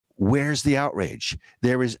Where's the outrage?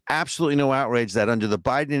 There is absolutely no outrage that under the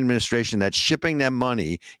Biden administration that's shipping them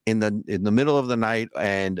money in the middle of the night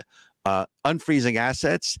and unfreezing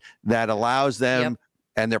assets that allows them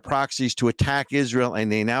and their proxies to attack Israel,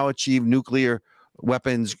 and they now achieve nuclear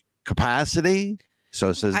weapons capacity.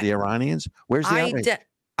 So says the Iranians. Where's the outrage?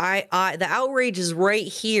 The outrage is right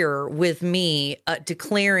here with me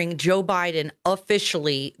declaring Joe Biden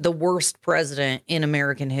officially the worst president in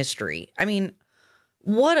American history. I mean,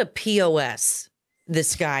 what a POS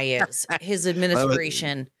this guy is, his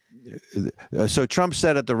administration. So Trump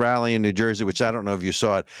said at the rally in New Jersey, which I don't know if you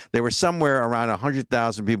saw it, there were somewhere around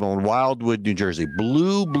 100,000 people in Wildwood, New Jersey,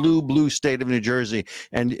 blue state of New Jersey.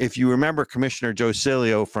 And if you remember Commissioner Joe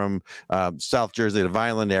Cilio from South Jersey, the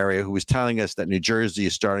Vineland area, who was telling us that New Jersey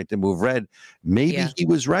is starting to move red, maybe he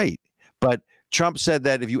was right. But Trump said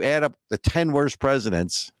that if you add up the 10 worst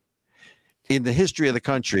presidents in the history of the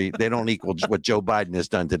country, they don't equal what Joe Biden has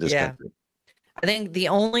done to this country. I think the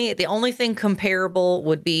only thing comparable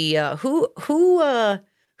would be who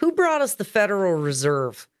brought us the Federal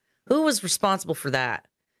Reserve? Who was responsible for that?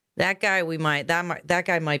 That guy that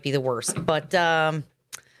guy might be the worst. But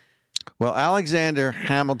well, Alexander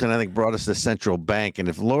Hamilton, I think, brought us the central bank, and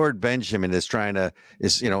if Lord Benjamin is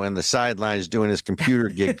in the sidelines doing his computer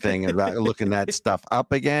gig thing about looking that stuff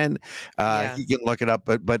up again, he can look it up.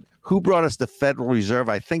 But who brought us the Federal Reserve?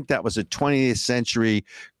 I think that was a 20th century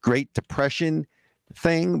Great Depression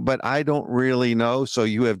thing, but I don't really know. So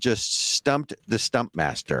you have just stumped the stump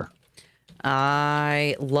master.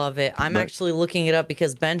 I love it. I'm actually looking it up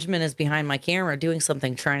because Benjamin is behind my camera doing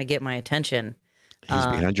something, trying to get my attention. He's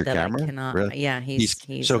behind your camera? Really? Yeah, he's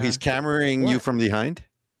cameraing you from behind?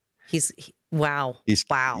 Wow. He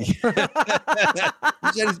said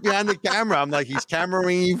he's behind the camera. I'm like, he's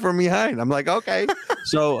cameraing you from behind. I'm like, okay.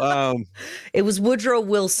 So it was Woodrow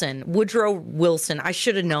Wilson. I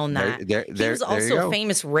should have known that. He was also a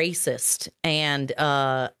famous racist and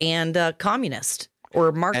communist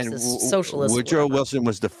or Marxist socialist. Woodrow Wilson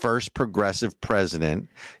was the first progressive president,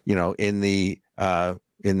 in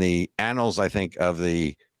the annals, I think, of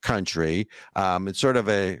the country. It's sort of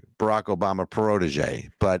a Barack Obama protege.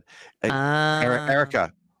 But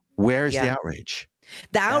Ericka, where's the outrage?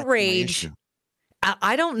 The outrage,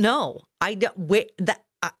 I don't know. I'm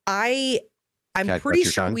pretty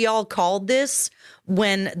sure we all called this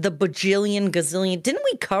when the gazillion. Didn't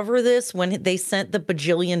we cover this when they sent the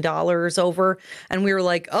bajillion dollars over? And we were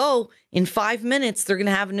like, oh, in 5 minutes, they're going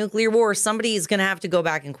to have a nuclear war. Somebody is going to have to go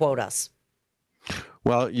back and quote us.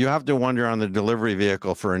 Well, you have to wonder on the delivery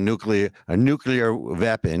vehicle for a nuclear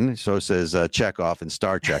weapon. So says Chekhov in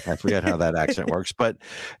Star Trek. I forget how that accent works, but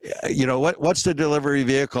what's the delivery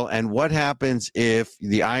vehicle, and what happens if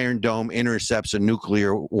the Iron Dome intercepts a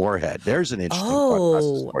nuclear warhead? There's an interesting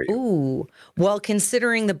process for you. Ooh. Well,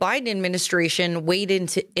 considering the Biden administration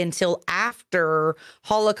waited until after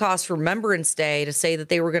Holocaust Remembrance Day to say that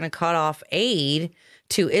they were going to cut off aid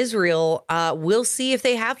to Israel, we'll see if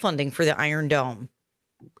they have funding for the Iron Dome.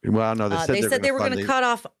 Well, no, they said they were going to cut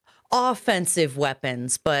off offensive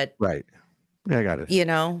weapons, but right, yeah, I got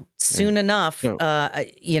it. Soon enough,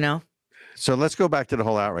 So let's go back to the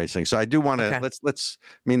whole outrage thing. So I do want to let's.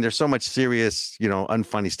 I mean, there's so much serious,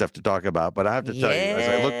 unfunny stuff to talk about, but I have to tell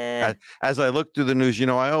you, as I look through the news,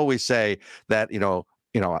 I always say that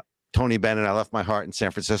Tony Bennett, I left my heart in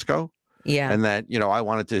San Francisco. Yeah. And that, I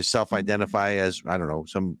wanted to self-identify as, I don't know,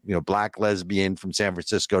 some, black lesbian from San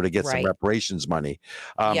Francisco to get some reparations money.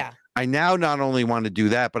 I now not only want to do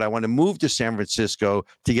that, but I want to move to San Francisco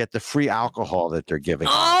to get the free alcohol that they're giving.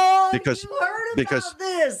 Oh, because, you heard about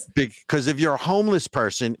this. Because if you're a homeless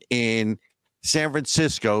person in San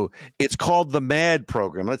Francisco, it's called the MAD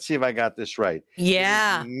program. Let's see if I got this right.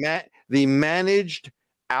 Yeah. The Managed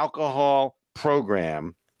Alcohol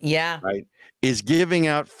Program. Yeah. Right. Is giving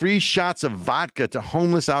out free shots of vodka to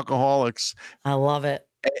homeless alcoholics. I love it.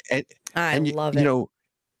 I love it.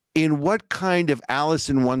 In what kind of Alice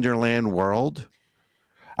in Wonderland world?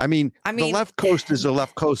 I mean, the left coast is a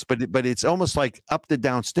left coast, but it's almost like up the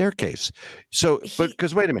down staircase. So,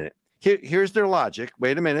 because wait a minute, here's their logic.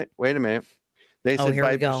 Wait a minute. They said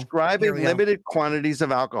by prescribing limited quantities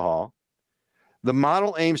of alcohol, the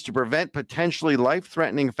model aims to prevent potentially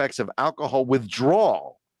life-threatening effects of alcohol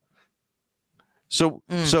withdrawal. So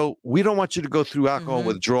we don't want you to go through alcohol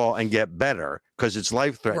withdrawal and get better because it's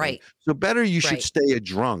life-threatening. Right. So better you should stay a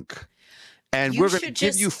drunk, and we're going to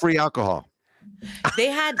give you free alcohol. They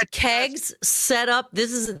had kegs set up.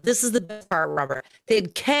 This is the best part, Robert. They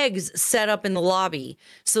had kegs set up in the lobby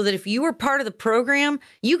so that if you were part of the program,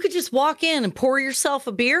 you could just walk in and pour yourself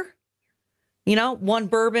a beer. You know, one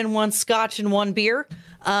bourbon, one scotch, and one beer,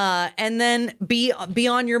 and then be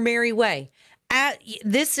on your merry way.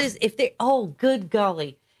 Good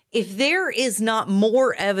golly, if there is not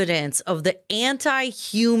more evidence of the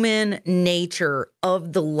anti-human nature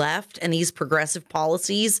of the left and these progressive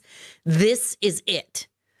policies, this is it.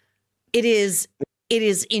 It is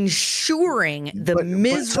ensuring the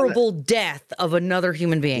miserable death of another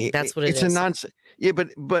human being. That's what it is.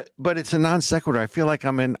 But it's a non sequitur. I feel like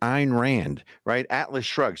I'm in Ayn Rand, right? Atlas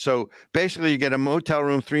Shrugged. So basically, you get a motel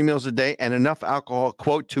room, 3 meals a day, and enough alcohol,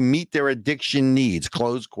 quote, to meet their addiction needs,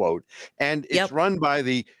 close quote. And it's run by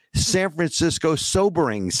the San Francisco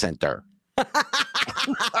Sobering Center. That's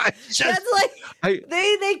like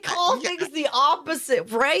they call things the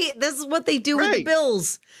opposite, right? This is what they do with the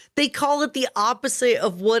bills. They call it the opposite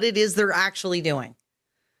of what it is they're actually doing.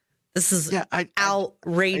 This is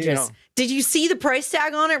outrageous. Did you see the price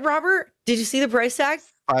tag on it, Robert? Did you see the price tag?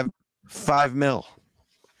 $5 million.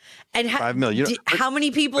 And $5 million. How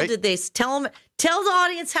many people did they tell the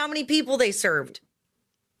audience how many people they served?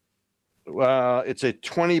 It's a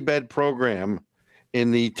 20-bed program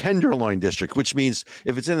in the Tenderloin district, which means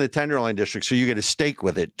if it's in the Tenderloin district, so you get a steak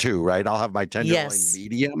with it too, right? I'll have my Tenderloin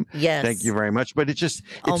medium. Yes. Thank you very much. But it's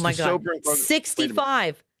oh my God,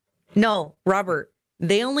 65. No, Robert.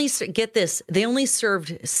 They only get this. They only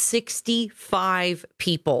served 65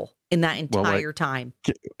 people in that entire time.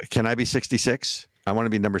 Can I be 66? I want to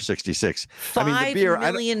be number 66.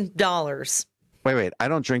 $5 million. Wait. I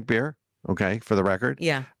don't drink beer. Okay, for the record.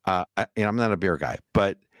 Yeah. I'm not a beer guy,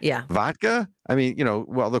 but vodka. I mean,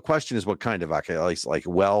 the question is what kind of vodka? At least like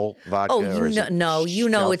vodka.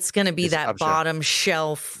 Oh, it's going to be that bottom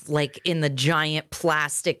shelf, like in the giant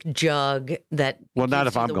plastic jug that. Well, not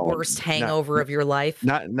if I'm the going. Worst hangover of your life.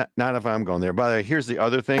 Not if I'm going there. By the way, here's the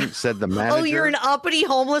other thing. Said the manager. Oh, you're an uppity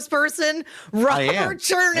homeless person. Robert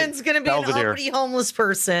Chernan's going to be an uppity homeless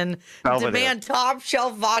person. Demand top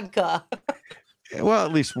shelf vodka. Well,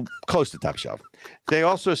 at least close to top shelf. They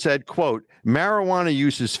also said, quote, marijuana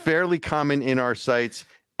use is fairly common in our sites.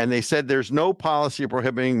 And they said there's no policy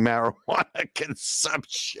prohibiting marijuana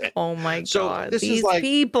consumption. Oh, my God. This These is like,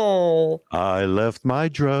 people. I left my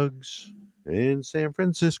drugs in San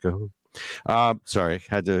Francisco. Sorry,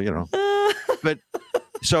 had to, But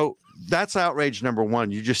so that's outrage number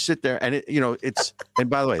one. You just sit there and, and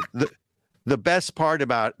by the way, the best part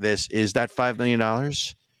about this is that $5 million.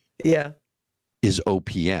 Yeah. Is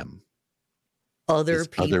OPM. Other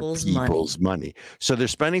people's money. So they're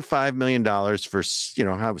spending $5 million for,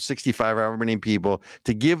 65 however many people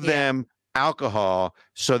to give them alcohol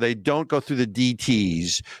so they don't go through the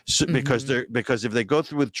DTs because if they go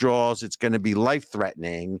through withdrawals, it's going to be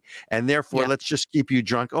life-threatening. And therefore, let's just keep you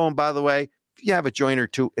drunk. Oh, and by the way, if you have a joint or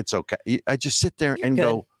two, it's okay. I just sit there and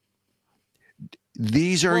go,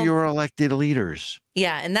 these are your elected leaders.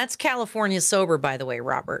 Yeah, and that's California sober, by the way,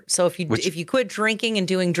 Robert. So if you quit drinking and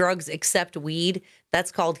doing drugs except weed,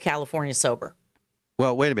 that's called California sober.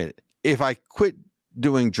 Well, wait a minute. If I quit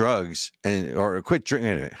doing drugs or quit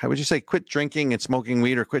drinking, how would you say quit drinking and smoking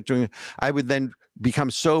weed or quit drinking? I would then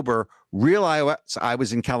become sober, realize I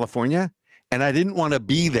was in California and I didn't want to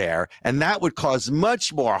be there. And that would cause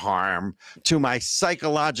much more harm to my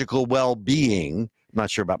psychological well-being. I'm not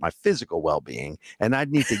sure about my physical well-being, and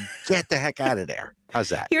I'd need to get the heck out of there. How's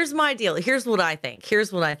that? Here's my deal. Here's what I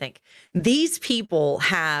think. These people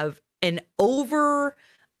have an or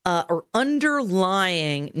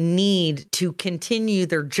underlying need to continue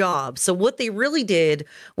their job. So what they really did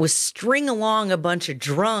was string along a bunch of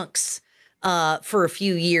drunks for a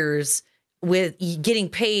few years with getting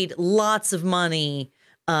paid lots of money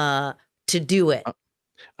to do it.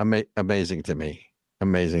 Amazing to me.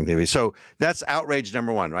 Amazing TV. So that's outrage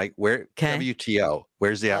number one, right? WTO.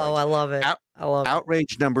 Where's the outrage? Oh, I love it.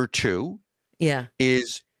 Outrage number two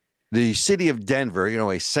is the city of Denver,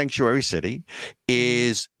 a sanctuary city,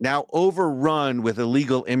 is now overrun with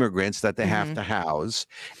illegal immigrants that they have to house.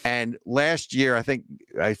 And last year,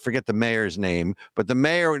 I forget the mayor's name, but the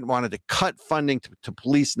mayor wanted to cut funding to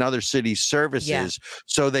police and other city services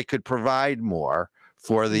so they could provide more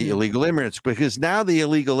for the illegal immigrants, because now the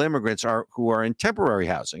illegal immigrants who are in temporary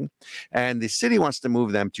housing, and the city wants to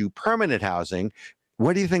move them to permanent housing.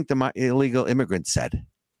 What do you think the illegal immigrants said?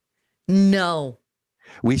 No.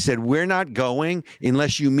 We said, we're not going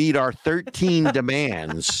unless you meet our 13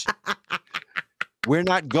 demands. We're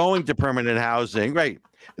not going to permanent housing. Right.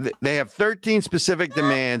 They have 13 specific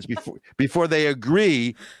demands before they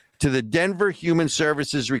agree to the Denver Human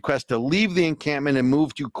Services request to leave the encampment and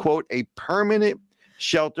move to, quote, a permanent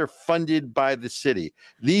shelter funded by the city.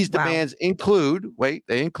 These demands include, if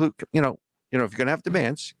you're going to have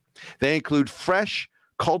demands, they include fresh,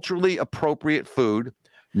 culturally appropriate food,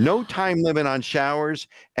 no time limit on showers,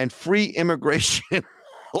 and free immigration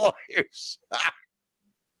lawyers.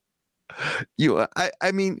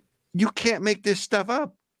 I mean, you can't make this stuff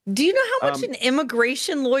up. Do you know how much an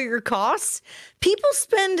immigration lawyer costs? People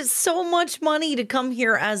spend so much money to come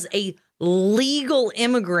here as a legal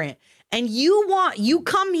immigrant, and you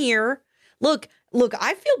come here. Look,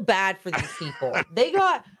 I feel bad for these people.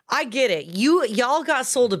 I get it. Y'all got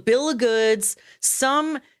sold a bill of goods.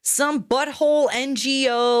 Some butthole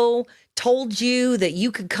NGO told you that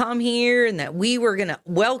you could come here and that we were going to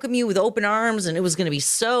welcome you with open arms and it was going to be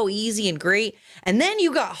so easy and great. And then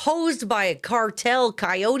you got hosed by a cartel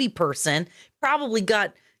coyote person, probably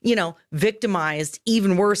got, victimized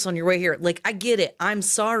even worse on your way here. Like, I get it. I'm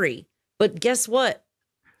sorry. But guess what?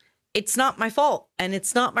 It's not my fault and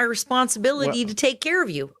it's not my responsibility to take care of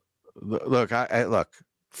you. Look, look.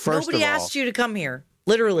 First Nobody of all, asked you to come here.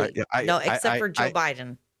 Literally. Except for Joe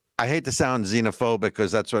Biden. I hate to sound xenophobic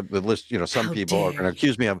because that's what the list, some people are going to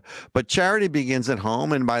accuse me of. But charity begins at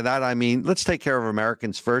home. And by that, I mean, let's take care of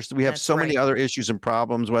Americans first. We have many other issues and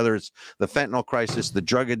problems, whether it's the fentanyl crisis, the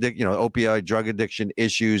drug addiction, opioid drug addiction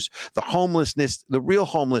issues, the homelessness, the real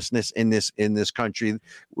homelessness in this country.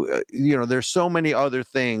 There's so many other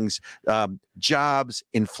things, jobs,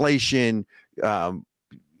 inflation.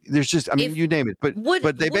 There's just, you name it.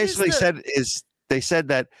 But they basically they said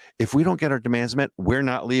that if we don't get our demands met, we're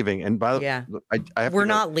not leaving. And by the way, we're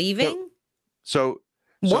not leaving. So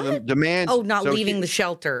the demand. Oh, not leaving the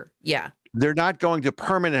shelter. Yeah. They're not going to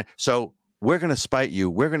permanent. So we're going to spite you.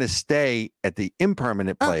 We're going to stay at the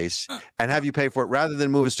impermanent place and have you pay for it rather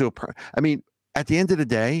than move us to at the end of the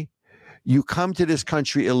day, you come to this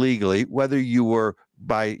country illegally, whether you were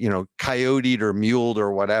by, coyoted or muled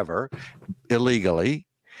or whatever, illegally.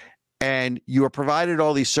 And you are provided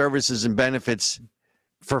all these services and benefits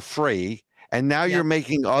for free. And now you're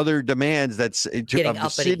making other demands of the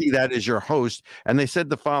city that is your host. And they said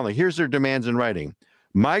the following. Here's their demands in writing.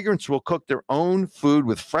 Migrants will cook their own food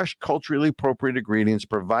with fresh, culturally appropriate ingredients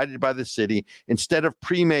provided by the city instead of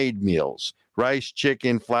pre-made meals. Rice,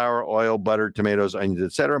 chicken, flour, oil, butter, tomatoes, onions,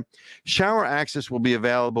 etc. Shower access will be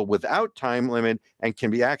available without time limit and can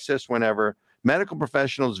be accessed whenever. Medical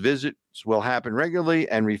professionals visits will happen regularly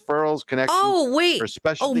and referrals connections. Oh, wait. For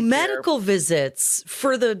specialty care. Medical visits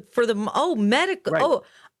for the medical. Right. Oh,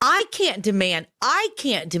 I can't demand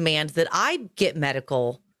that I get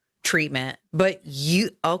medical treatment, but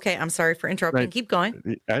okay, I'm sorry for interrupting. Right. Keep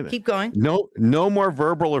going. No more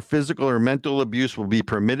verbal or physical or mental abuse will be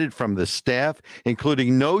permitted from the staff,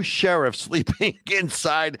 including no sheriff sleeping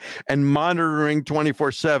inside and monitoring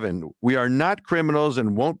 24/7. We are not criminals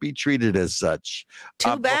and won't be treated as such.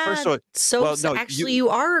 Too bad. You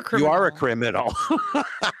are a criminal. You are a criminal.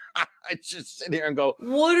 I just sit here and go,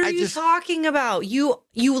 what are you talking about? You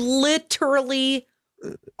literally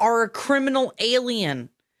are a criminal alien.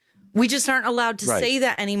 We just aren't allowed to say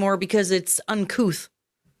that anymore because it's uncouth.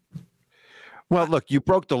 Well, look, you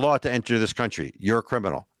broke the law to enter this country. You're a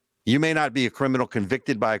criminal. You may not be a criminal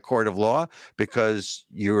convicted by a court of law because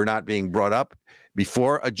you're not being brought up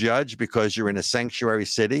before a judge because you're in a sanctuary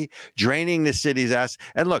city, draining the city's ass.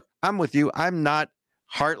 And look, I'm with you. I'm not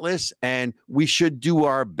heartless, and we should do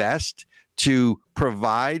our best to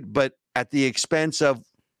provide, but at the expense of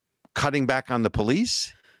cutting back on the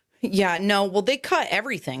police. Yeah, no, well, they cut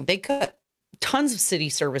everything. They cut tons of city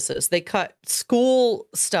services. They cut school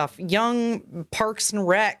stuff, young parks and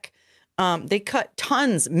rec. They cut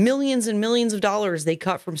tons, millions and millions of dollars they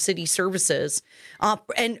cut from city services,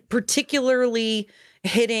 and particularly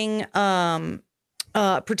hitting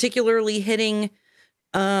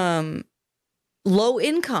low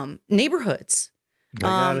income neighborhoods.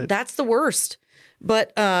 That's the worst.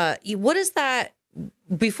 But what is that?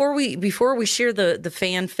 Before we share the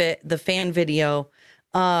fan video.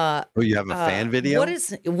 You have a fan video? What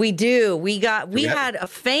is we do? We had a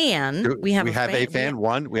fan. We have a fan.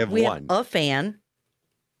 We have a fan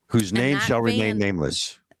whose name shall remain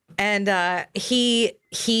nameless. And he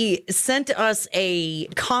sent us a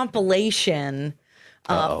compilation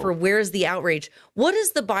for Where's the Outrage? What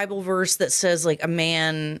is the Bible verse that says like a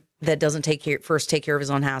man that doesn't take care of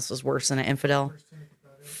his own house is worse than an infidel?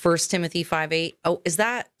 1 Timothy 5:8. Oh, is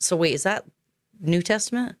that New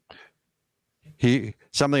Testament?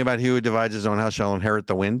 Something about he who divides his own house shall inherit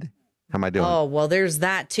the wind. How am I doing? Oh, well, there's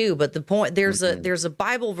that too. But the point, there's a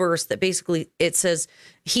Bible verse that basically it says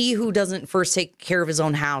he who doesn't first take care of his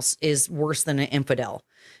own house is worse than an infidel.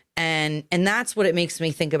 And that's what it makes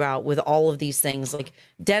me think about with all of these things. Like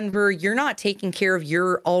Denver, you're not taking care of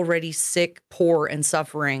your already sick, poor, and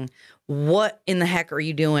suffering. What in the heck are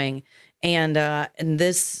you doing? And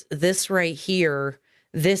this right here,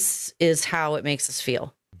 this is how it makes us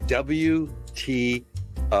feel. WTO.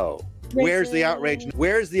 Where's the outrage?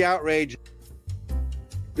 Where's the outrage?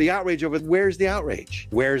 The outrage over where's the outrage?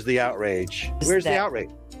 Where's the outrage? Where's the outrage?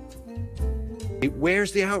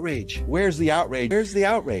 Where's the outrage? Where's the outrage? Where's the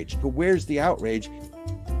outrage? Where's the outrage?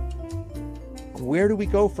 Where do we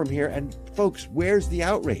go from here? And folks, where's the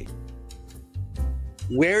outrage?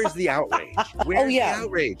 Where's the outrage? Where's the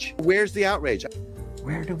outrage? Where's the outrage?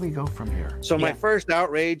 Where do we go from here? So my first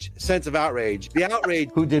outrage, sense of outrage. The outrage.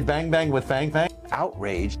 Who did Bang Bang with Fang Fang?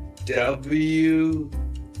 Outrage. WTO.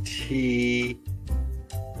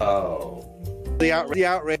 The outrage. The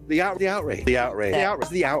outrage. The outrage. The outrage. The outrage.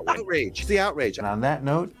 The outrage. The outrage. And on that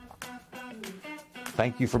note,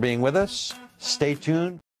 thank you for being with us. Stay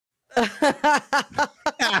tuned.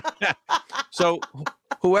 So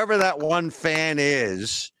whoever that one fan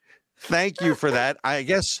is, thank you for that. I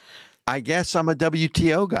guess I'm a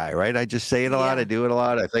WTO guy, right? I just say it a lot. I do it a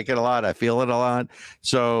lot. I think it a lot. I feel it a lot.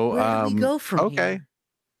 So where do we go from here?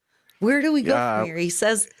 Where do we go from here? He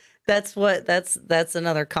says that's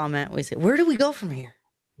another comment we say. Where do we go from here?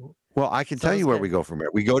 Well, I can tell you where we go from here.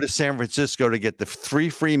 We go to San Francisco to get the 3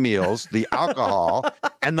 free meals, the alcohol,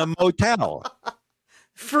 and the motel.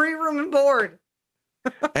 Free room and board.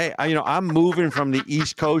 Hey, I'm moving from the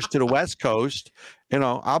East Coast to the West Coast.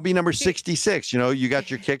 I'll be number 66. You got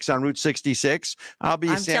your kicks on Route 66. I'll be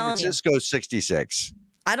San Francisco 66.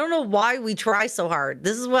 I don't know why we try so hard.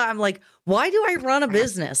 This is what I'm like. Why do I run a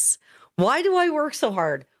business? Why do I work so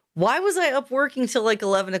hard? Why was I up working till like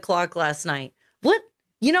 11 o'clock last night? What?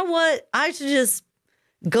 You know what? I should just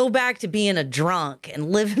go back to being a drunk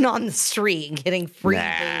and living on the street and getting free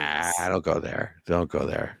booze. Don't go there. Don't go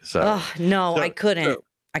there. So no, I couldn't.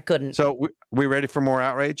 I couldn't. So we ready for more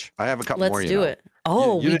outrage? I have a couple more. Let's do it.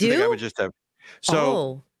 Oh, we do? Think I would just have.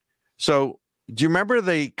 So do you remember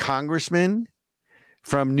the congressman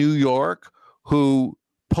from New York who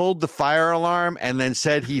pulled the fire alarm and then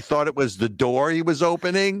said he thought it was the door he was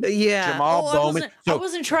opening? Yeah. Jamal Bowman. I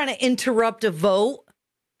wasn't trying to interrupt a vote.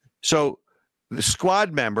 So the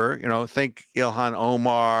squad member, think Ilhan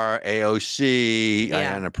Omar, AOC,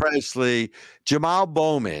 Ayanna Presley, Jamal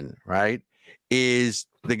Bowman, right, is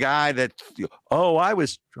the guy that,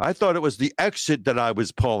 I thought it was the exit that I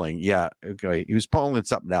was pulling. Yeah, okay. He was pulling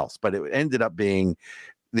something else, but it ended up being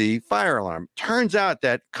the fire alarm. Turns out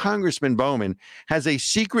that Congressman Bowman has a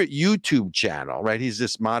secret YouTube channel, right? He's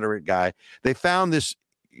this moderate guy. They found this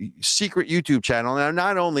secret YouTube channel. Now,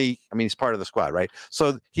 not only, he's part of the squad, right?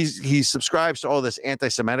 So he subscribes to all this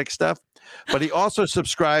anti-Semitic stuff, but he also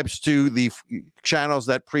subscribes to the channels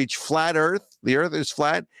that preach flat Earth, the Earth is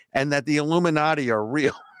flat, and that the Illuminati are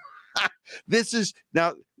real. This is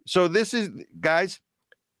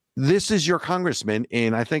your congressman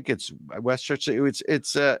in, I think it's Westchester.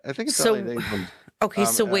 I think it's so. Okay,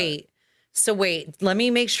 so wait. Let me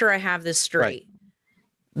make sure I have this straight. Right.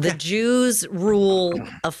 The Jews rule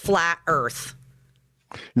a flat Earth.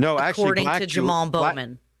 No, actually, according to Jamal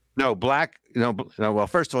Bowman. No. Well,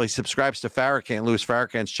 first of all, he subscribes to Farrakhan, Louis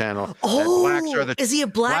Farrakhan's channel. Oh, is he a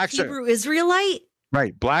black Hebrew Israelite?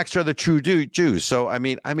 Right, blacks are the true Jews. So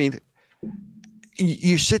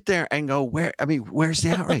you sit there and go, where's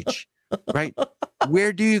the outrage? Right?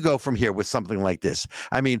 Where do you go from here with something like this?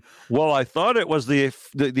 I thought it was the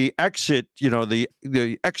exit,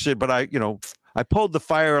 the exit, but I pulled the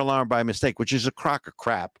fire alarm by mistake, which is a crock of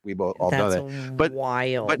crap. We both all know that. But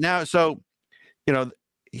wild. But now, so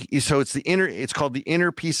it's called the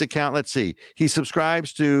Inner Peace account. Let's see. He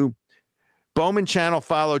subscribes to Bowman channel,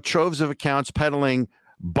 follow troves of accounts peddling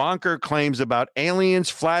bonker claims about aliens,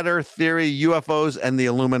 flat Earth theory, UFOs, and the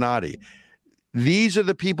Illuminati. These are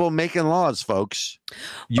the people making laws, folks.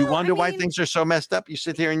 You wonder why things are so messed up. You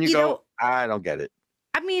sit here and you go, I don't get it.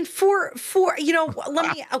 Let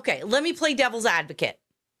me play devil's advocate.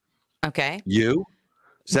 Okay. You?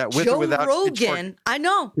 Is that with Joe or without Rogan? I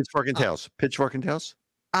know. Pitchfork and Tails. Pitchfork and Tails?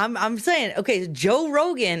 I'm saying, okay, Joe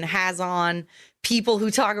Rogan has on people who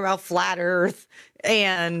talk about flat Earth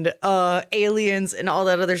and aliens and all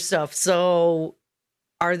that other stuff. So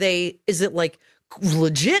is it like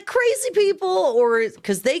legit crazy people, or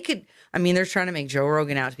because they could, they're trying to make Joe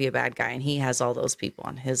Rogan out to be a bad guy, and he has all those people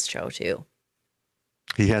on his show too.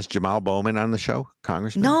 He has Jamal Bowman on the show,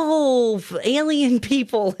 Congressman? No, alien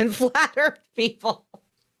people and flat Earth people.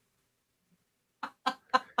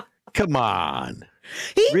 Come on.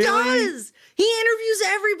 He does. He interviews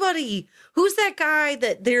everybody. Who's that guy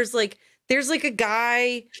that there's like a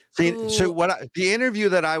guy. The interview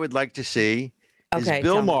that I would like to see is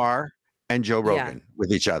Bill Maher and Joe Rogan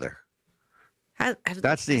with each other. Bill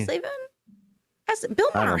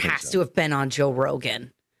Maher has to have been on Joe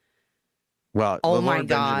Rogan. Well, oh my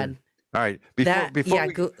God. All right.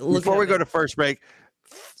 Before we go to first break,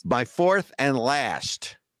 my fourth and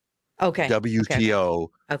last WTO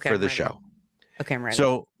for the show. Okay, I'm ready.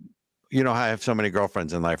 So, you know how I have so many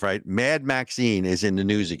girlfriends in life, right? Mad Maxine is in the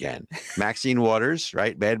news again. Maxine Waters,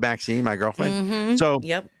 right? Mad Maxine, my girlfriend. Mm-hmm. So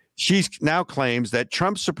she now claims that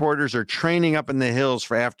Trump supporters are training up in the hills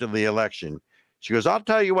for after the election. She goes, I'll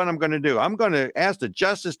tell you what I'm going to do. I'm going to ask the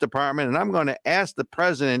Justice Department and I'm going to ask the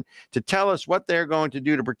president to tell us what they're going to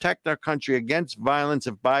do to protect our country against violence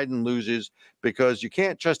if Biden loses, because you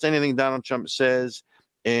can't trust anything Donald Trump says.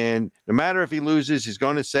 And no matter if he loses, he's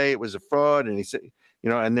going to say it was a fraud. And he said, you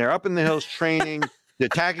know, and they're up in the hills training,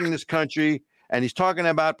 attacking this country. And he's talking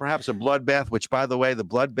about perhaps a bloodbath, which, by the way, the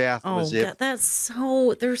bloodbath was God, that's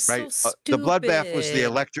so, they're so stupid. The bloodbath was the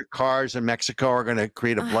electric cars in Mexico are going to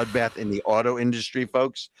create a bloodbath in the auto industry,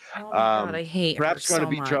 folks. Oh, my God, I hate perhaps her going so to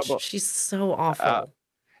be much. trouble. She's so awful.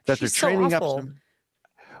 That they're training up some.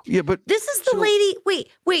 Yeah, but this is the lady.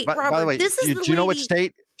 Wait, Robert. By the way, this is the lady. Do you know what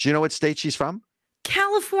state? Do you know what state she's from?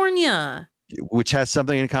 California. Which has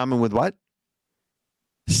something in common with what?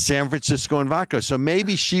 San Francisco and vodka. So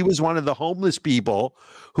maybe she was one of the homeless people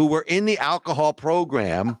who were in the alcohol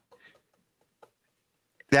program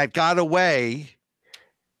that got away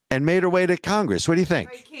and made her way to Congress. What do you think?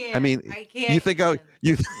 I can't. You think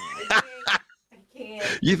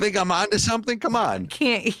you think I'm onto something? Come on. I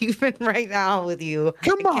can't even right now with you.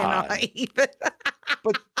 Come on.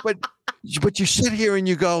 but you sit here and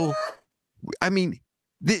you go, I mean,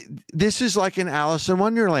 this is like an Alice in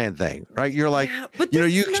Wonderland thing, right? You're like, but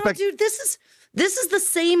you expect, dude, this is the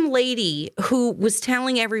same lady who was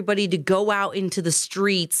telling everybody to go out into the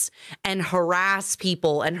streets and harass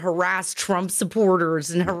people and harass Trump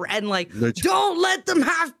supporters and like, don't let them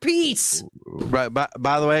have peace. Right.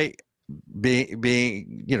 By the way,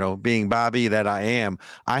 being Bobby that I am,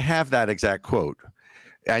 I have that exact quote.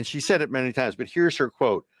 And she said it many times, but here's her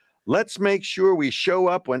quote. Let's make sure we show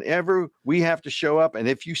up whenever we have to show up. And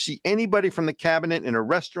if you see anybody from the cabinet in a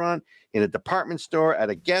restaurant, in a department store,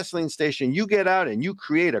 at a gasoline station, you get out and you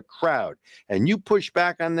create a crowd and you push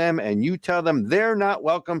back on them and you tell them they're not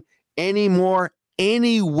welcome anymore,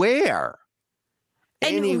 anywhere.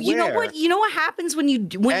 And you know what? You know what happens when you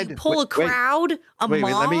pull a crowd, a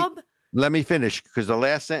mob? Let me finish, because the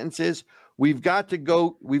last sentence is we've got to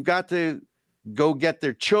go get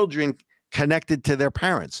their children connected to their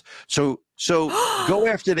parents. So go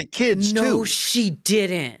after the kids too. No, she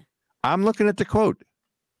didn't. I'm looking at the quote.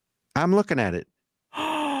 I'm looking at it.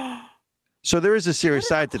 So there is a serious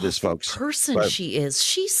side to this, folks. She is.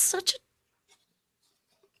 She's such a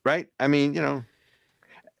right. I mean, you know,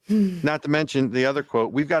 not to mention the other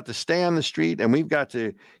quote, we've got to stay on the street and we've got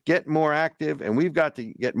to get more active and we've got to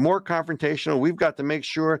get more confrontational. We've got to make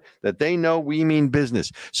sure that they know we mean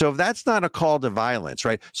business. So if that's not a call to violence,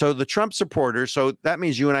 right? So the Trump supporters, so that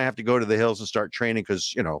means you and I have to go to the hills and start training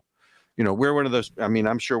because, you know, we're one of those. I mean,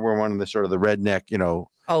 I'm sure we're one of the sort of the redneck,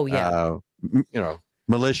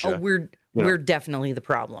 militia. Oh, we're definitely the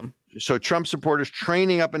problem. So Trump supporters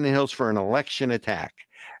training up in the hills for an election attack.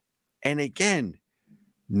 And again,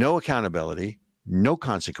 no accountability, no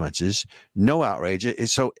consequences, no outrage.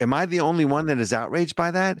 So am I the only one that is outraged by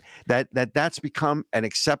that? That's become an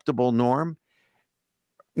acceptable norm,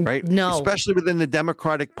 right? No. Especially within the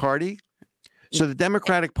Democratic Party. So the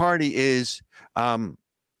Democratic Party is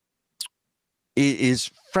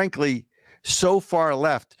frankly so far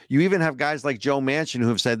left. You even have guys like Joe Manchin who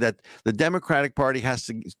have said that the Democratic Party has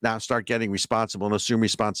to now start getting responsible and assume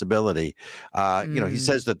responsibility. He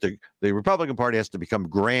says that the Republican Party has to become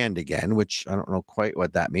grand again, which I don't know quite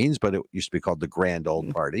what that means, but it used to be called the Grand Old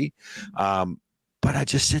Party. But I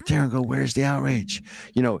just sit there and go, where's the outrage?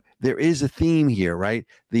 You know, there is a theme here, right?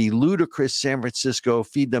 The ludicrous San Francisco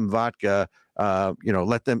feed them vodka.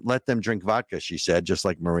 Let them drink vodka, she said, just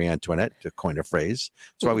like Marie Antoinette, to coin a phrase.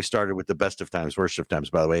 That's why we started with the best of times, worst of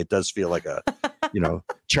times, by the way. It does feel like a,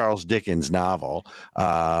 Charles Dickens novel.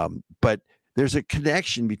 But there's a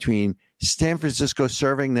connection between San Francisco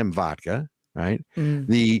serving them vodka, right?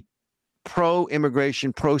 The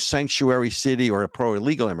pro-immigration, pro-sanctuary city, or a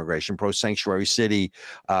pro-illegal immigration, pro-sanctuary city,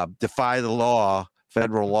 defy the law,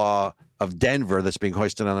 federal law of Denver that's being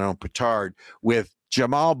hoisted on their own petard, with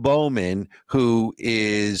Jamal Bowman, who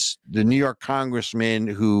is the New York congressman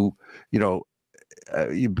who,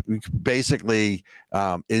 basically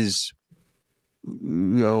is,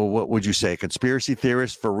 what would you say, a conspiracy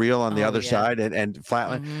theorist for real on the other side and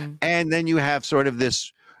flatland. And then you have sort of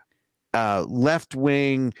this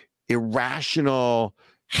left-wing, irrational,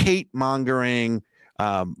 hate-mongering,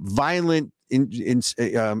 violent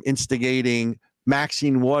instigating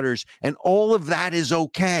Maxine Waters, and all of that is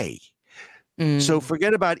okay. So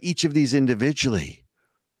forget about each of these individually.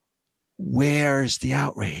 Where's the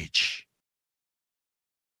outrage?